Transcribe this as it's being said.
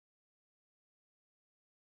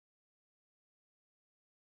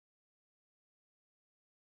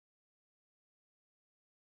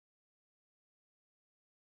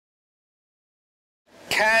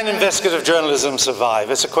Can investigative journalism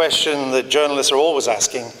survive? It's a question that journalists are always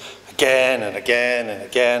asking again and again and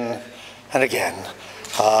again and again.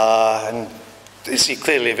 And you see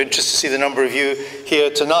clearly of interest to see the number of you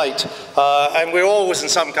here tonight. And we're always in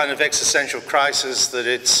some kind of existential crisis that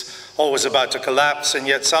it's always about to collapse, and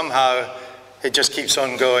yet somehow it just keeps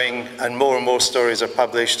on going and more stories are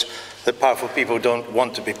published that powerful people don't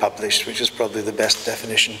want to be published, which is probably the best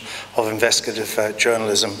definition of investigative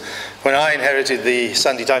journalism. When I inherited the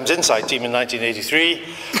Sunday Times Insight team in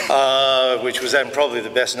 1983, which was then probably the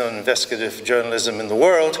best known investigative journalism in the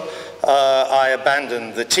world, I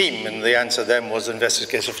abandoned the team, and the answer then was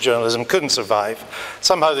investigative journalism couldn't survive.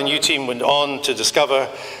 Somehow the new team went on to discover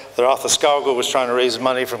that Arthur Scargill was trying to raise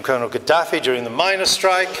money from Colonel Gaddafi during the miners'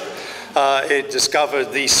 strike. It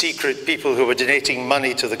discovered the secret people who were donating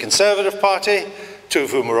money to the Conservative Party, two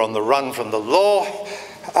of whom were on the run from the law,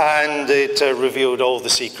 and it revealed all the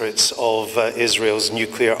secrets of Israel's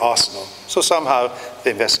nuclear arsenal. So somehow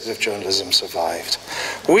the investigative journalism survived.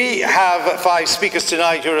 We have 5 speakers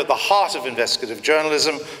tonight who are at the heart of investigative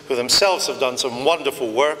journalism, who themselves have done some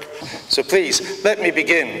wonderful work. So please, let me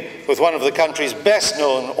begin with one of the country's best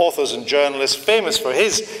known authors and journalists, famous for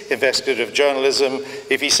his investigative journalism.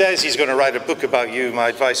 If he says he's going to write a book about you, my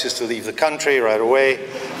advice is to leave the country right away.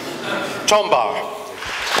 Tom Barr.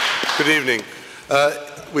 Good evening.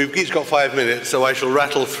 We've each got 5 minutes, so I shall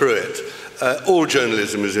rattle through it. All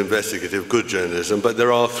journalism is investigative, good journalism, but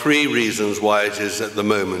there are 3 reasons why it is at the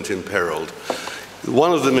moment imperiled.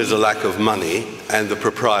 One of them is a lack of money, and the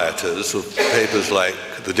proprietors of papers like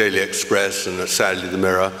the Daily Express and sadly the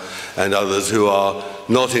Mirror and others who are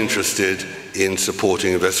not interested in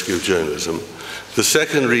supporting investigative journalism. The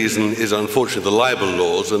second reason is unfortunately the libel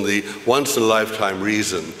laws and the once-in-a-lifetime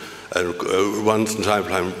reason,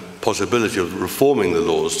 once-in-a-lifetime possibility of reforming the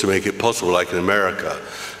laws to make it possible, like in America,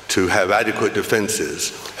 to have adequate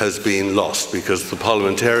defenses has been lost because the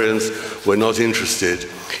parliamentarians were not interested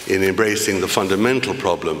in embracing the fundamental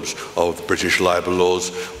problems of the British libel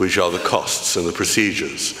laws, which are the costs and the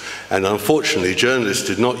procedures. And unfortunately, journalists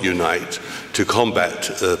did not unite to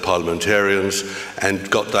combat parliamentarians and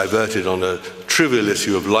got diverted on a trivial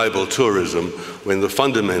issue of libel tourism, when the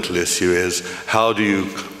fundamental issue is how do you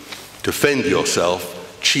defend yourself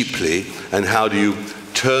cheaply, and how do you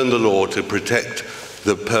turn the law to protect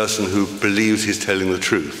the person who believes he's telling the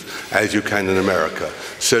truth, as you can in America.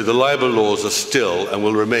 So the libel laws are still, and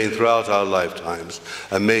will remain throughout our lifetimes,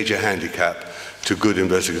 a major handicap to good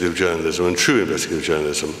investigative journalism and true investigative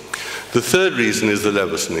journalism. The third reason is the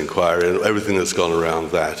Leveson inquiry and everything that's gone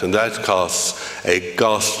around that, and that casts a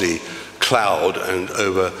ghastly cloud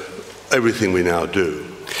over everything we now do.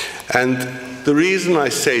 And the reason I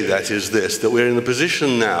say that is this, that we're in a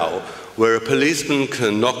position now where a policeman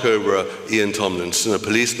can knock over Ian Tomlinson,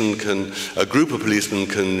 a group of policemen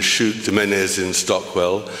can shoot Jimenez in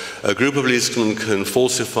Stockwell, a group of policemen can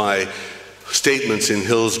falsify statements in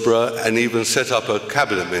Hillsborough and even set up a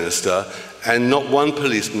cabinet minister, and not one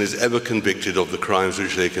policeman is ever convicted of the crimes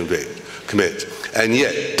which they commit. And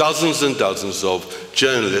yet, dozens and dozens of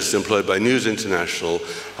journalists employed by News International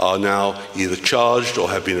are now either charged or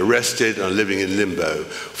have been arrested and are living in limbo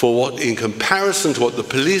for what, in comparison to what the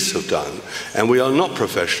police have done, and we are not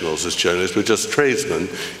professionals as journalists, we're just tradesmen,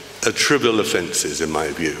 are trivial offences in my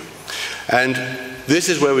view. And this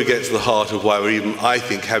is where we get to the heart of why we're even, I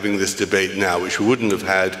think, having this debate now, which we wouldn't have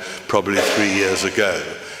had probably 3 years ago.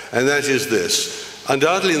 And that is this.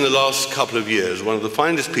 Undoubtedly, in the last couple of years, one of the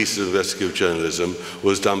finest pieces of investigative journalism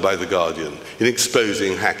was done by The Guardian in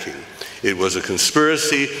exposing hacking. It was a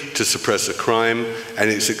conspiracy to suppress a crime, and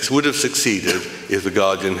it would have succeeded if The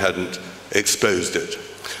Guardian hadn't exposed it.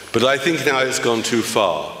 But I think now it's gone too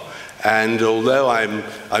far. And although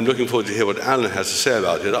I'm looking forward to hear what Alan has to say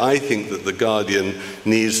about it, I think that The Guardian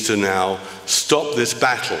needs to now stop this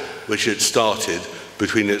battle which it started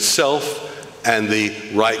between itself and the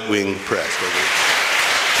right-wing press.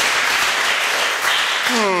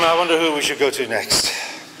 I wonder who we should go to next.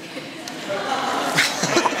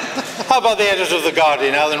 How about the editor of The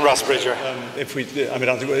Guardian, Alan Rusbridger? I think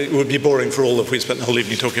it would be boring for all if we spent the whole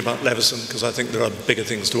evening talking about Leveson, because I think there are bigger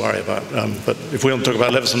things to worry about. But if we want to talk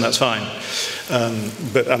about Leveson, that's fine.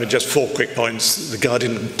 But just 4 quick points. The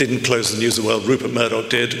Guardian didn't close the News of the World. Rupert Murdoch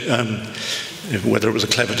did. Whether it was a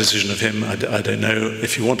clever decision of him, I don't know.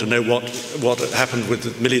 If you want to know what happened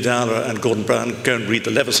with Millie Dowler and Gordon Brown, go and read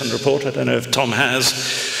the Leveson report. I don't know if Tom has,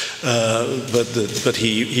 but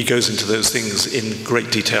he goes into those things in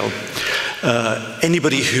great detail.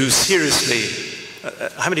 Anybody who seriously,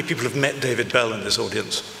 how many people have met David Bell in this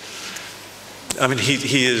audience? I mean,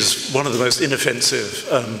 he is one of the most inoffensive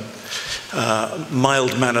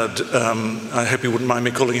mild-mannered, I hope you wouldn't mind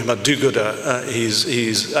me calling him a do-gooder.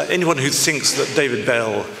 He's anyone who thinks that David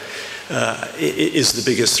Bell is the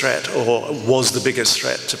biggest threat, or was the biggest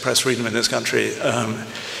threat to press freedom in this country,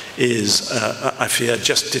 is, I fear,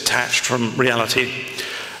 just detached from reality.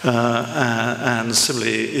 And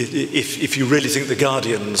similarly, if you really think The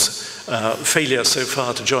Guardian's failure so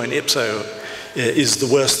far to join Ipso is the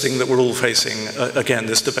worst thing that we're all facing, again,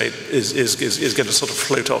 this debate is going to sort of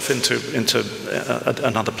float off into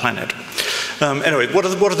another planet. Anyway, what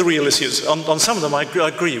are the real issues? On some of them, I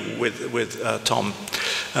agree with Tom.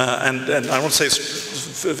 And I want to say,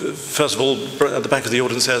 first of all, at the back of the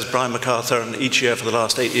audience there's Brian MacArthur, and each year for the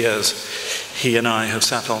last 8 years, he and I have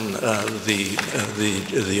sat on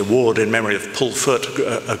the award in memory of Paul Foote,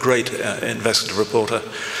 a great investigative reporter,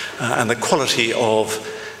 and the quality of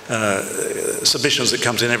submissions that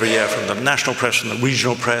comes in every year from the national press, from the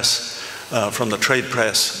regional press, from the trade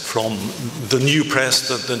press, from the new press,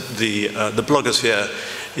 the blogosphere,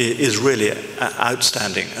 is really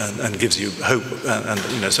outstanding and gives you hope. And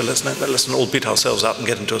you know, so let's not all beat ourselves up and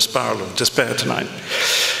get into a spiral of despair tonight.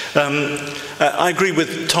 I agree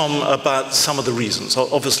with Tom about some of the reasons.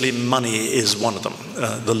 Obviously, money is one of them.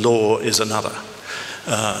 The law is another.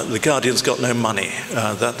 The Guardian's got no money,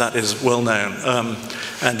 that is well known.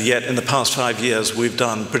 And yet in the past 5 years we've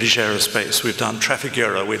done British Aerospace, we've done Traffic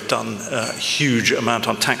Bureau, we've done a huge amount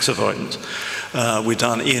on tax avoidance. We've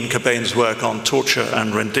done Ian Cobain's work on torture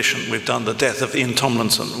and rendition, we've done the death of Ian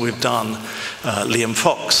Tomlinson, we've done Liam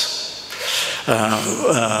Fox.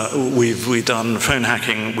 We've done phone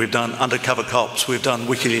hacking, we've done undercover cops, we've done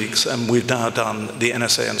WikiLeaks, and we've now done the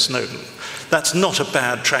NSA and Snowden. That's not a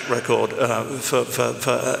bad track record for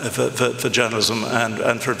journalism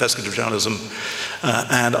and for investigative journalism.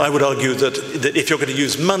 And I would argue that if you're going to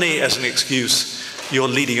use money as an excuse, you're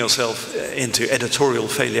leading yourself into editorial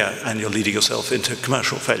failure and you're leading yourself into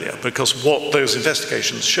commercial failure. Because what those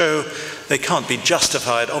investigations show, they can't be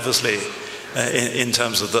justified, obviously, in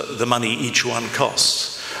terms of the money each one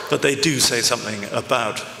costs. But they do say something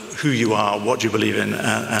about who you are, what you believe in,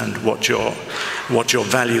 and what your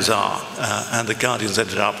values are. And The Guardian's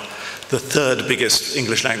ended up the third biggest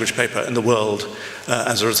English language paper in the world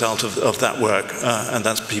as a result of that work. And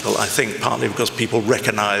that's people, I think, partly because people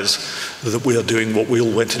recognize that we are doing what we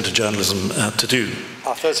all went into journalism to do.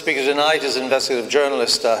 Our third speaker tonight is an investigative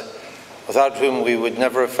journalist, without whom we would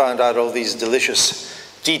never have found out all these delicious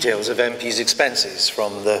details of MPs' expenses,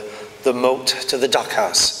 from the moat to the duck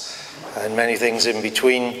house, and many things in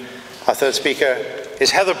between. Our third speaker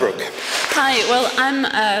is Heather Brooke. Hi, well, I'm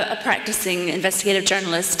a practicing investigative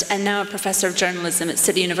journalist and now a professor of journalism at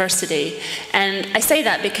City University. And I say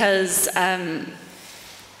that because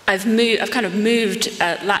I've kind of moved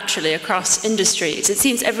laterally across industries. It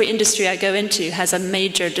seems every industry I go into has a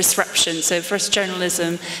major disruption. So first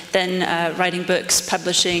journalism, then writing books,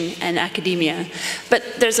 publishing, and academia. But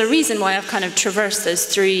there's a reason why I've kind of traversed those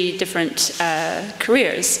three different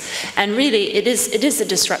careers. And really, it is a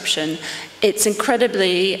disruption. It's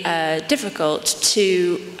incredibly difficult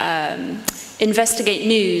to investigate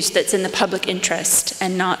news that's in the public interest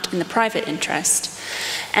and not in the private interest.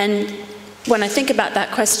 And when I think about that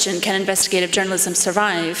question, can investigative journalism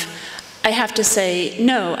survive? I have to say,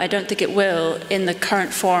 no, I don't think it will in the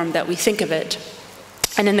current form that we think of it.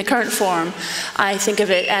 And in the current form, I think of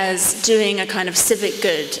it as doing a kind of civic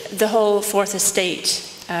good, the whole Fourth Estate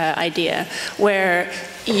idea, where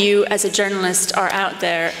you as a journalist are out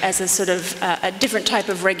there as a sort of a different type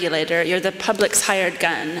of regulator. You're the public's hired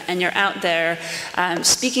gun, and you're out there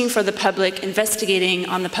speaking for the public, investigating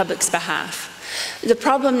on the public's behalf. The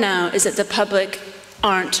problem now is that the public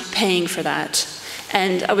aren't paying for that.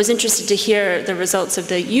 And I was interested to hear the results of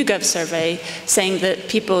the YouGov survey saying that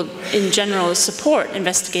people in general support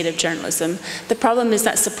investigative journalism. The problem is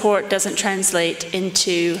that support doesn't translate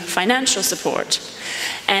into financial support.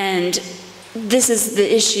 And this is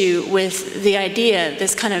the issue with the idea,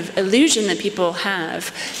 this kind of illusion that people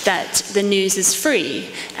have that the news is free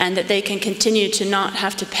and that they can continue to not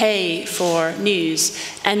have to pay for news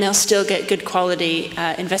and they'll still get good quality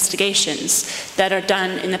investigations that are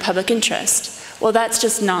done in the public interest. Well, that's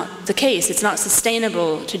just not the case. It's not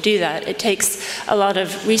sustainable to do that. It takes a lot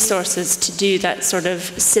of resources to do that sort of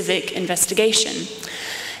civic investigation.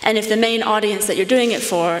 And if the main audience that you're doing it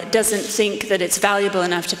for doesn't think that it's valuable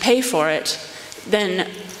enough to pay for it, then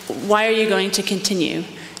why are you going to continue?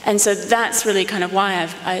 And so that's really kind of why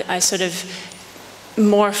I sort of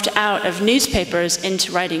morphed out of newspapers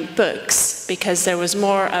into writing books, because there was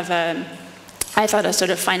more of a, I thought, a sort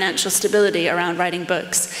of financial stability around writing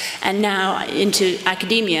books. And now into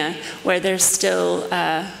academia, where there's still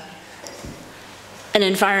an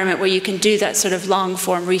environment where you can do that sort of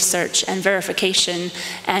long-form research and verification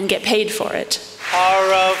and get paid for it.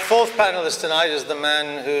 Our fourth panelist tonight is the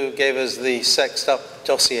man who gave us the sexed up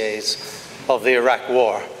dossiers of the Iraq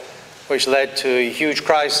War, which led to a huge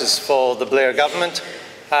crisis for the Blair government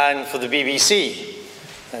and for the BBC.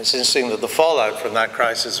 And it's interesting that the fallout from that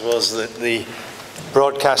crisis was that the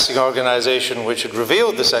broadcasting organisation which had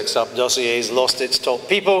revealed the sexed up dossiers lost its top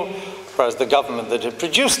people, whereas the government that had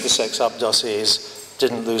produced the sexed up dossiers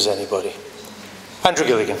didn't lose anybody. Andrew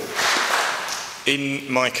Gilligan.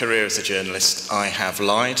 In my career as a journalist, I have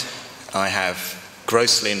lied, I have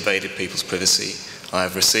grossly invaded people's privacy, I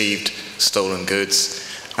have received stolen goods,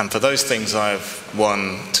 and for those things I have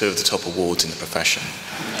won 2 of the top awards in the profession.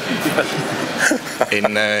 In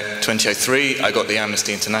 2003, I got the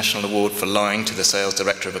Amnesty International Award for lying to the sales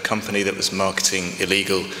director of a company that was marketing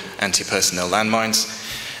illegal anti-personnel landmines.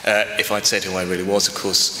 If I'd said who I really was, of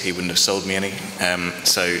course, he wouldn't have sold me any.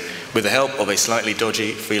 So with the help of a slightly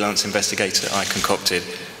dodgy freelance investigator, I concocted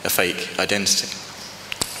a fake identity.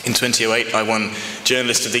 In 2008, I won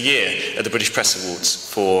Journalist of the Year at the British Press Awards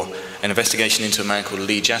for an investigation into a man called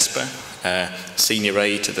Lee Jasper, senior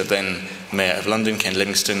aide to the then Mayor of London, Ken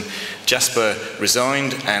Livingstone. Jasper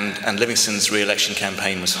resigned, and Livingstone's re-election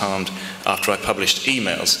campaign was harmed after I published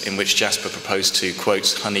emails in which Jasper proposed to,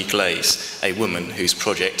 quote, honey glaze a woman whose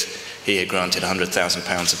project he had granted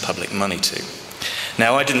 £100,000 of public money to.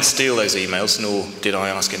 Now, I didn't steal those emails, nor did I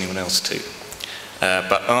ask anyone else to.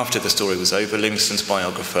 But after the story was over, Livingstone's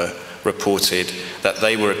biographer reported that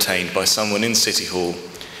they were obtained by someone in City Hall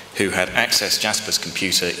who had accessed Jasper's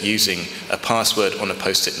computer using a password on a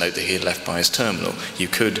post-it note that he had left by his terminal. You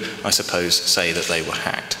could, I suppose, say that they were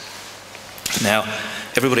hacked. Now,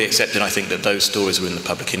 everybody accepted, I think, that those stories were in the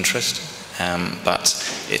public interest, but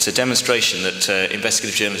it's a demonstration that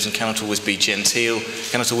investigative journalism cannot always be genteel,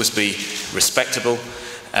 cannot always be respectable,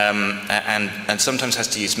 and sometimes has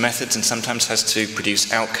to use methods and sometimes has to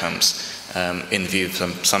produce outcomes in the view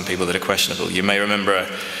of some people that are questionable. You may remember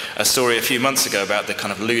a story a few months ago about the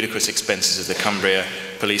kind of ludicrous expenses of the Cumbria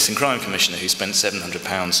Police and Crime Commissioner, who spent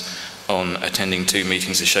 £700 on attending 2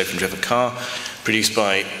 meetings, a chauffeur and driver car, produced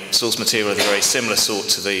by source material of a very similar sort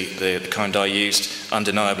to the kind I used,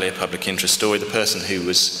 undeniably a public interest story. The person who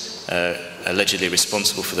was allegedly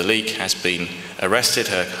responsible for the leak has been arrested.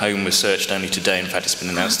 Her home was searched only today. In fact, it's been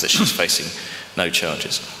announced that she's facing no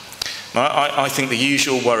charges. I think the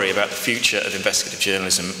usual worry about the future of investigative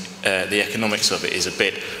journalism, the economics of it, is a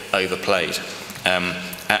bit overplayed.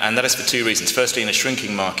 And that is for 2 reasons. Firstly, in a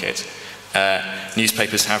shrinking market,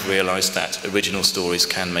 newspapers have realised that original stories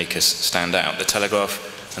can make us stand out. The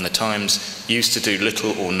Telegraph and the Times used to do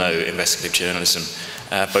little or no investigative journalism.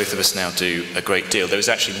 Both of us now do a great deal. There is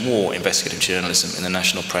actually more investigative journalism in the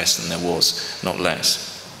national press than there was, not less.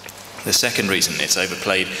 The second reason it's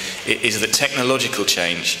overplayed is that technological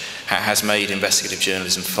change has made investigative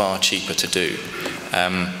journalism far cheaper to do.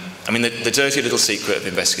 I mean, the dirty little secret of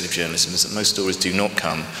investigative journalism is that most stories do not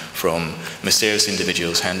come from mysterious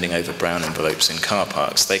individuals handing over brown envelopes in car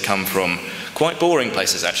parks. They come from quite boring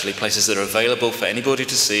places, actually, places that are available for anybody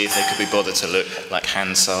to see if they could be bothered to look, like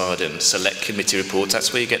Hansard and Select Committee reports.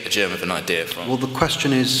 That's where you get the germ of an idea from. Well, the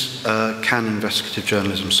question is, can investigative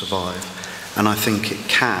journalism survive? And I think it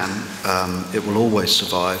can. It will always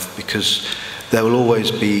survive because there will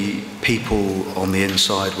always be people on the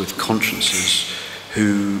inside with consciences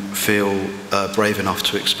who feel brave enough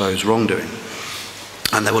to expose wrongdoing.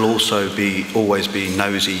 And there will also always be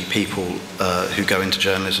nosy people who go into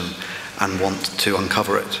journalism and want to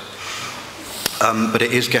uncover it. But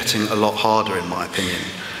it is getting a lot harder, in my opinion.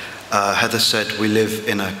 Heather said we live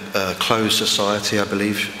in a closed society, I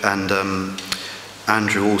believe, and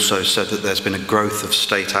Andrew also said that there's been a growth of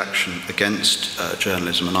state action against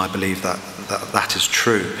journalism, and I believe that is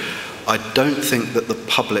true. I don't think that the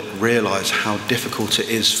public realise how difficult it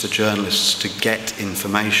is for journalists to get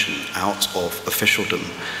information out of officialdom.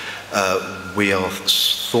 We are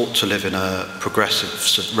thought to live in a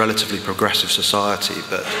relatively progressive society,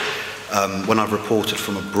 but when I've reported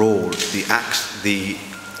from abroad, the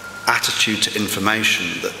attitude to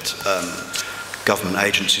information that government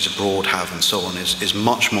agencies abroad have and so on is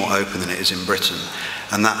much more open than it is in Britain,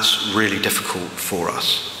 and that's really difficult for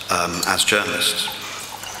us as journalists.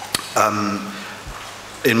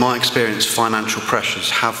 In my experience, financial pressures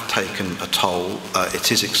have taken a toll.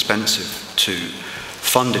 It is expensive to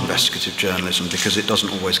fund investigative journalism because it doesn't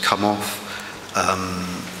always come off,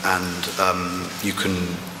 and you can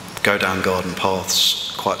go down garden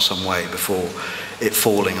paths quite some way before it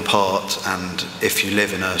falling apart, and if you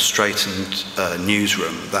live in a straightened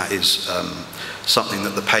newsroom, that is something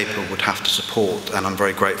that the paper would have to support, and I'm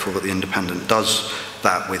very grateful that The Independent does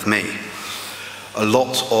that with me. A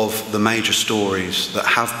lot of the major stories that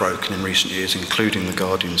have broken in recent years, including The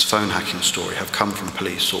Guardian's phone hacking story, have come from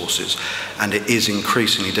police sources, and it is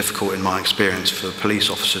increasingly difficult, in my experience, for police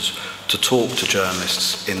officers to talk to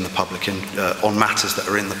journalists in the public on matters that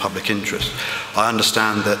are in the public interest. I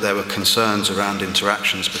understand that there were concerns around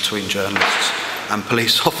interactions between journalists and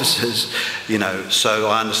police officers, you know, so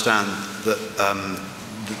I understand that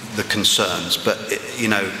the concerns, but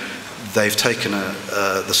they've taken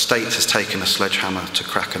the state has taken a sledgehammer to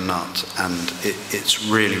crack a nut, and it's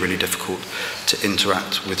really, really difficult to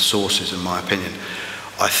interact with sources, in my opinion.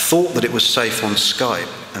 I thought that it was safe on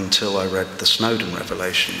Skype until I read the Snowden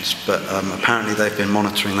revelations, but apparently they've been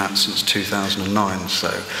monitoring that since 2009, so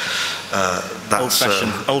that's...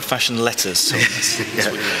 Old-fashioned letters.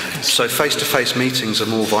 Yeah. So face-to-face meetings are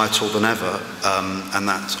more vital than ever, and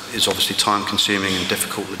that is obviously time-consuming and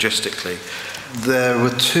difficult logistically. There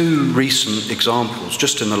were two recent examples,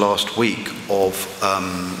 just in the last week,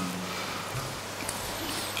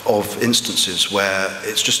 of instances where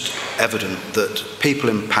it's just evident that people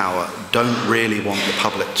in power don't really want the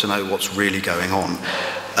public to know what's really going on.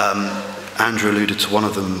 Andrew alluded to one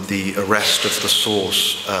of them, the arrest of the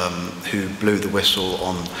source who blew the whistle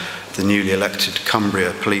on the newly elected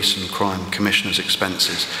Cumbria Police and Crime Commissioner's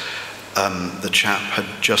expenses. The chap had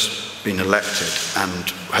just been elected and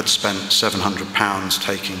had spent £700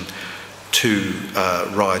 taking 2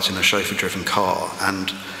 rides in a chauffeur-driven car,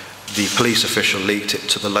 and the police official leaked it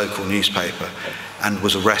to the local newspaper and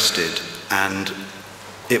was arrested. And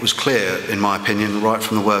it was clear, in my opinion, right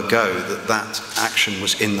from the word go, that that action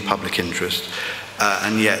was in the public interest,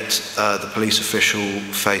 and yet the police official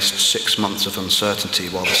faced 6 months of uncertainty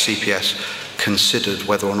while the CPS considered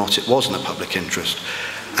whether or not it was in the public interest.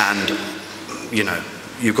 And, you know,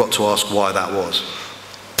 you've got to ask why that was.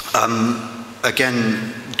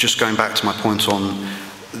 Again, just going back to my point on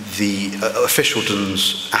the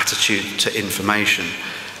officialdom's attitude to information,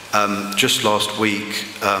 just last week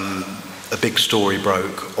a big story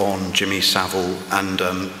broke on Jimmy Savile and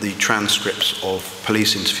the transcripts of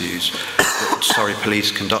police interviews that Surrey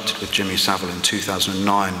Police conducted with Jimmy Savile in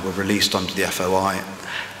 2009 were released under the FOI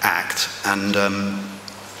Act, and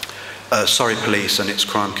Surrey Police and its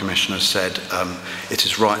crime commissioner said it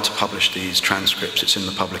is right to publish these transcripts, it's in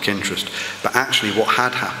the public interest. But actually what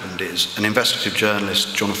had happened is an investigative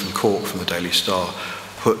journalist, Jonathan Cork from the Daily Star,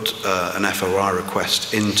 put an FOI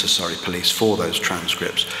request into Surrey Police for those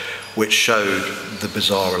transcripts, which showed the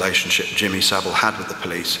bizarre relationship Jimmy Savile had with the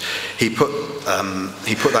police. He put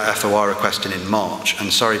that FOI request in March,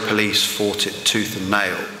 and Surrey Police fought it tooth and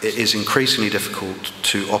nail. It is increasingly difficult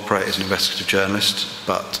to operate as an investigative journalist,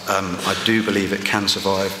 but I do believe it can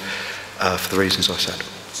survive for the reasons I said.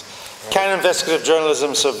 Can investigative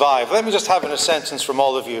journalism survive? Let me just have in a sentence from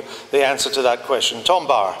all of you the answer to that question. Tom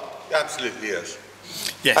Bauer. Absolutely, yes.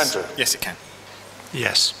 Yes. Andrew. Yes, it can.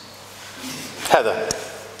 Yes. Heather.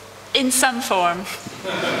 In some form.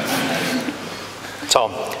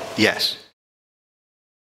 Tom. Yes.